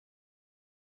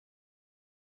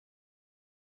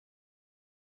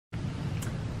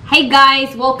Hey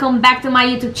guys, welcome back to my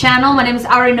YouTube channel. My name is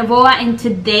Ari Novoa and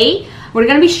today we're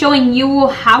going to be showing you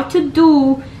how to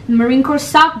do Marine Corps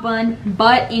sock bun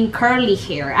but in curly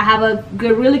hair. I have a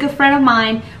really good friend of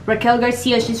mine, Raquel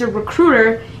Garcia. She's a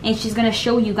recruiter and she's going to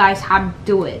show you guys how to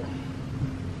do it.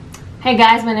 Hey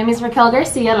guys, my name is Raquel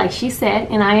Garcia, like she said,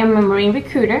 and I am a Marine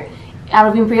recruiter out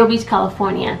of Imperial Beach,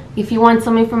 California. If you want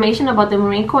some information about the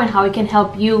Marine Corps and how it can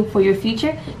help you for your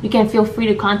future, you can feel free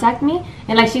to contact me.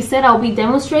 And like she said, I'll be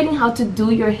demonstrating how to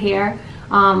do your hair,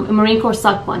 a Marine Corps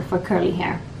sock bun for curly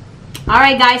hair. All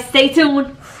right guys, stay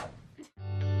tuned.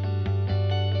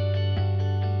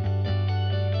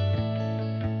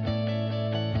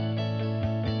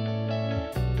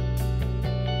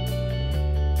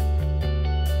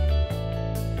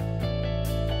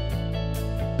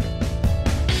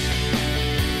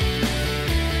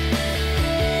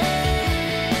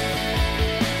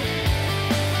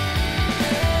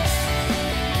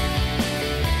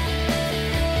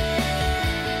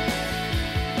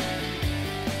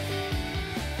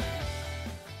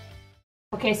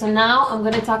 Okay, so now I'm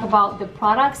going to talk about the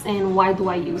products and why do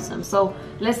I use them. So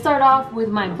let's start off with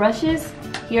my brushes.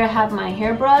 Here I have my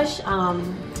hairbrush.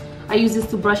 I use this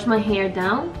to brush my hair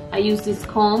down. I use this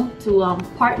comb to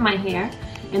part my hair.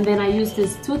 And then I use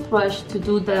this toothbrush to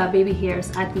do the baby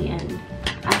hairs at the end.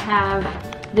 I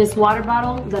have this water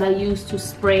bottle that I use to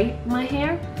spray my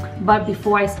hair. But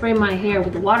before I spray my hair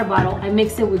with the water bottle, I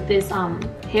mix it with this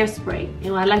hairspray.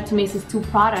 You know, I like to mix these two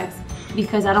products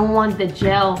because I don't want the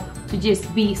gel to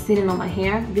just be sitting on my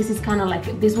hair. This is kind of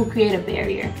like, this will create a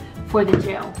barrier for the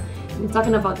gel. And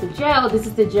talking about the gel, this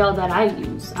is the gel that I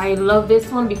use. I love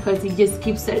this one because it just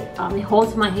keeps it, it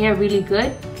holds my hair really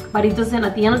good, but it doesn't,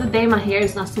 at the end of the day, my hair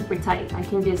is not super tight. I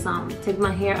can just take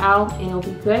my hair out and it'll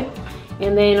be good.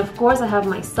 And then of course I have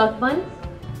my sock bun,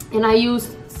 and I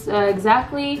use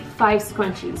exactly 5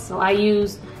 scrunchies. So I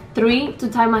use 3 to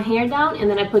tie my hair down, and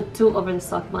then I put 2 over the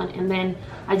sock bun, and then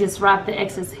I just wrap the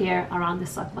excess hair around the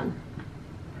sock bun.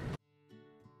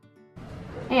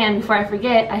 And before I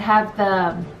forget, I have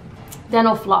the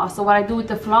dental floss. So what I do with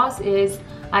the floss is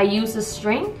I use a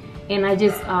string and I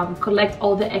just collect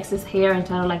all the excess hair and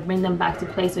try to like bring them back to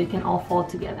place so it can all fall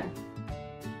together.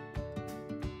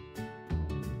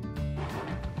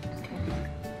 Okay.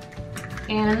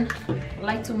 And I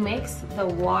like to mix the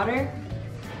water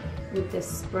with the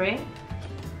spray.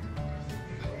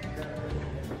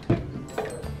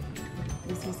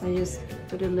 This is, I just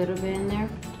put a little bit in there.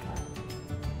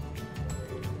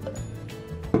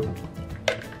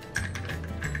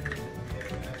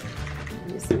 And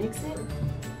just mix it.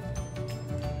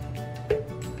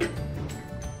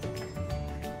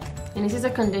 And this is a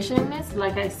conditioning mist.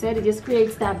 Like I said, it just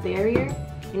creates that barrier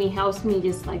and it helps me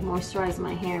just like moisturize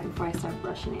my hair before I start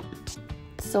brushing it.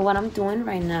 So what I'm doing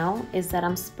right now is that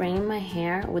I'm spraying my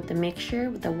hair with the mixture,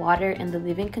 with the water and the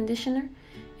leave-in conditioner.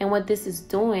 And what this is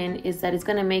doing is that it's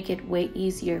gonna make it way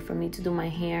easier for me to do my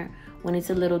hair when it's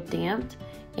a little damped.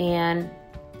 And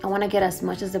I wanna get as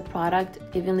much as the product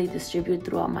evenly distributed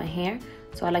throughout my hair.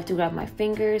 So I like to grab my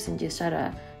fingers and just try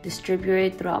to distribute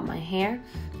it throughout my hair.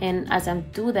 And as I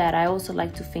do that, I also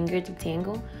like to finger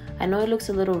detangle. I know it looks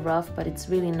a little rough, but it's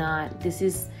really not. This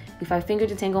is, if I finger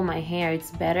detangle my hair,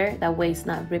 it's better. That way it's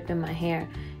not ripping my hair.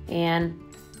 And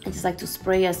I just like to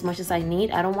spray as much as I need.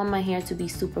 I don't want my hair to be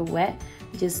super wet,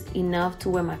 just enough to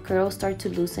where my curls start to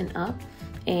loosen up.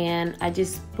 And I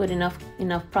just put enough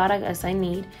product as I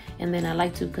need. And then I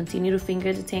like to continue to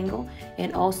finger detangle.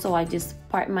 And also I just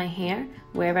part my hair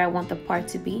wherever I want the part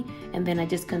to be. And then I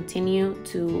just continue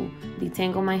to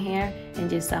detangle my hair and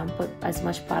just put as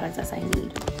much product as I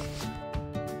need.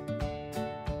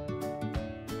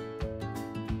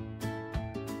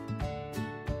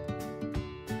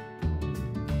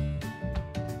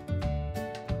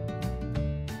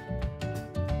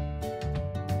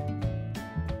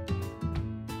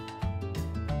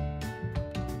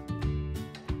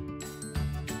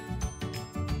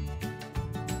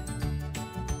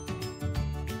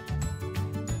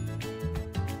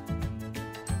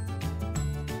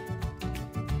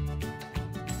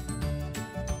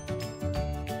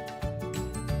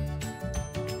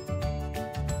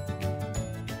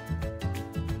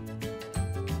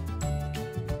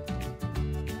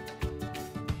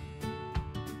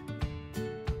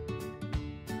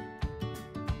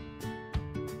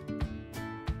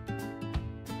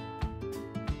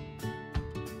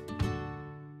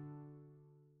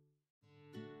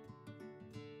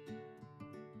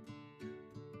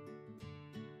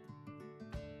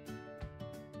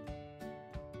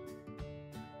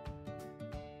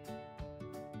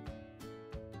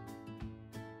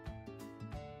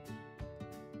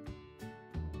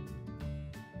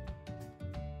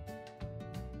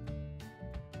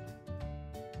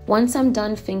 Once I'm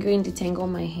done fingering detangle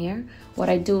my hair, what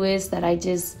I do is that I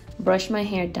just brush my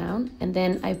hair down, and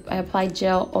then I apply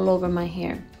gel all over my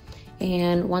hair.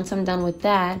 And once I'm done with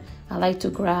that, I like to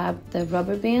grab the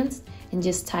rubber bands and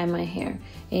just tie my hair.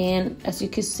 And as you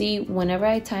can see, whenever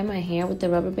I tie my hair with the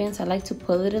rubber bands, I like to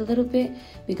pull it a little bit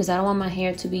because I don't want my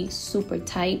hair to be super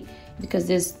tight, because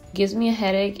this gives me a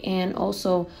headache, and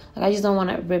also like, I just don't want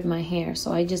to rip my hair.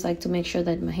 So I just like to make sure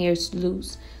that my hair is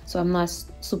loose so I'm not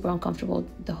super uncomfortable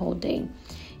the whole day.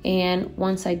 And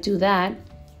once I do that,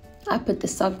 I put the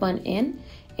suck bun in,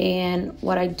 and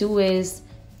what I do is,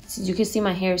 you can see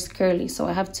my hair is curly, so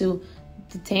I have to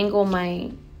detangle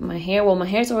my hair. Well, my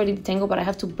hair is already detangled, but I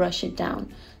have to brush it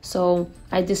down. So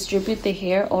I distribute the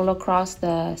hair all across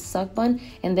the suck bun,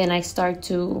 and then I start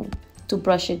to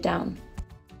brush it down.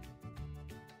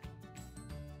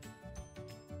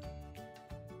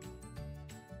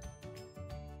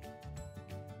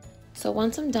 So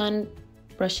once I'm done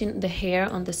brushing the hair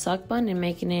on the suck bun and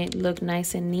making it look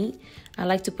nice and neat, I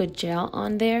like to put gel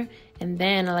on there, and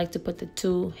then I like to put the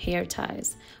 2 hair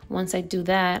ties. Once I do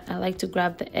that, I like to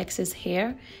grab the excess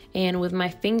hair, and with my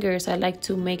fingers I like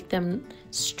to make them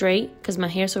straight because my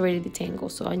hair's already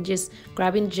detangled. So I'm just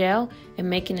grabbing gel and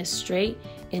making it straight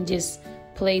and just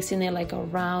placing it like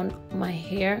around my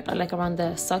hair, like around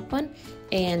the suck bun,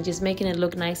 and just making it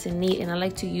look nice and neat. And I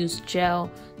like to use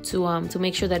gel to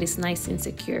make sure that it's nice and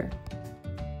secure.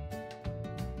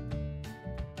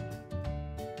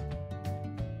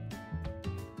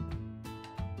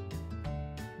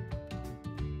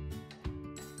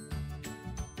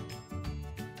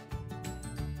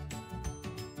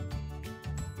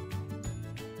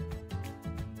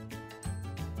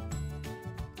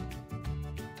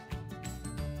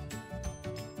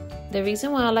 The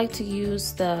reason why I like to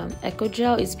use the Eco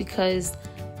Gel is because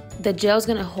the gel is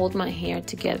gonna hold my hair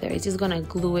together. It's just gonna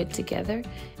glue it together.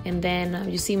 And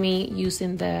then you see me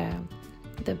using the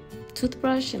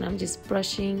toothbrush, and I'm just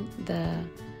brushing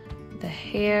the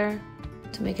hair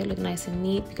to make it look nice and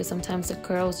neat, because sometimes the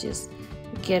curls just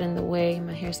get in the way.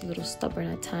 My hair's a little stubborn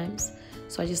at times.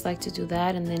 So I just like to do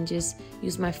that, and then just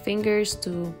use my fingers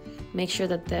to make sure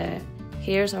that the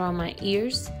hairs are on my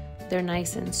ears. They're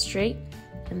nice and straight.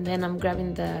 And then I'm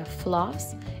grabbing the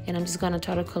floss, and I'm just gonna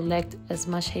try to collect as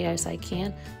much hair as I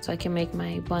can so I can make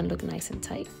my bun look nice and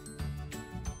tight.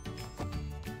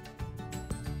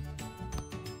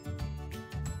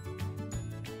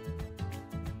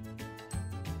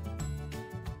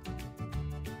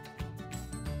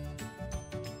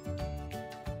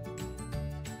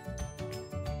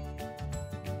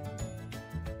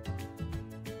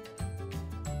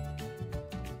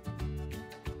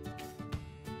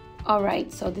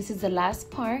 Alright, so this is the last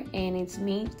part, and it's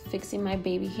me fixing my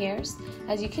baby hairs.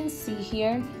 As you can see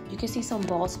here, you can see some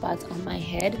bald spots on my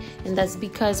head, and that's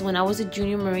because when I was a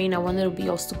junior Marine, I wanted to be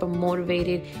all super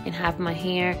motivated and have my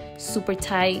hair super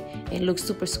tight and look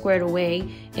super squared away.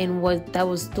 And what that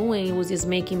was doing was just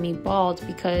making me bald,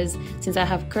 because since I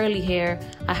have curly hair,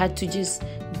 I had to just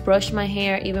brush my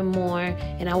hair even more,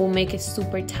 and I will make it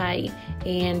super tight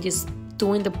and just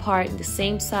doing the part the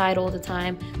same side all the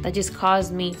time. That just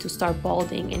caused me to start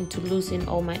balding and to loosen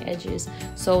all my edges.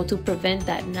 So to prevent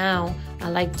that now, I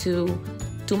like to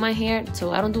do my hair so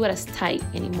I don't do it as tight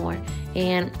anymore.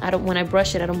 And when I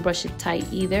brush it, I don't brush it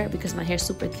tight either, because my hair's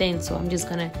super thin, so I'm just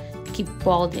gonna keep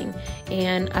balding.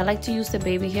 And I like to use the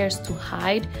baby hairs to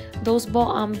hide those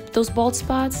bald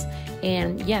spots.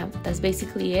 And yeah, that's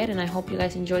basically it, and I hope you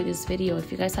guys enjoyed this video.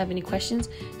 If you guys have any questions,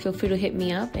 feel free to hit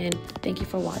me up, and thank you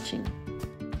for watching.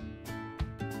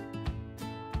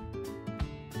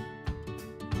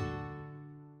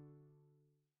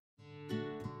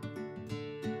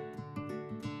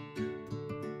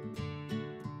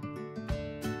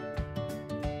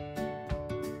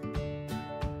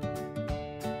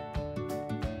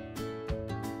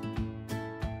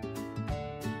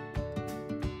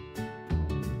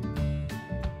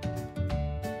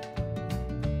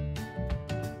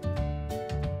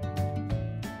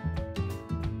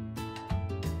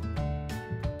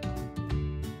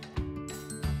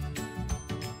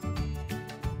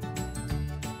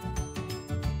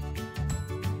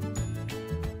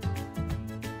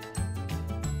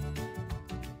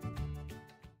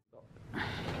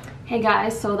 Hey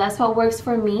guys, so that's what works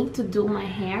for me to do my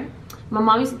hair. My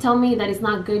mom used to tell me that it's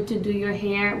not good to do your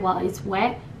hair while it's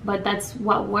wet, but that's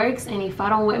what works. And if I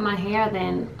don't wet my hair,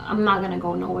 then I'm not gonna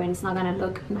go nowhere, and it's not gonna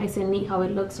look nice and neat how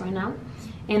it looks right now.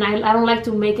 And I don't like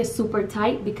to make it super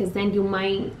tight, because then you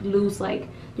might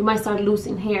start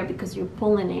losing hair because you're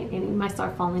pulling it, and it might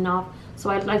start falling off.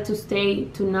 So I'd like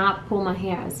to not pull my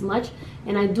hair as much.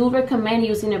 And I do recommend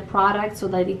using a product so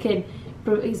that it could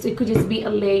it could just be a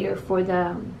layer for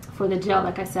the gel,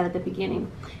 like I said at the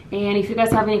beginning. And if you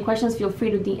guys have any questions, feel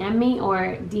free to DM me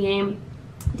or DM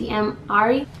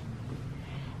Ari.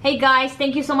 Hey guys,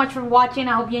 thank you so much for watching.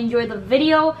 I hope you enjoyed the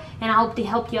video and I hope they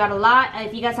helped you out a lot.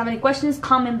 If you guys have any questions,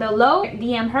 comment below,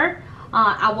 DM her.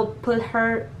 I will put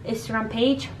her Instagram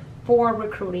page for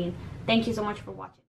recruiting. Thank you so much for watching.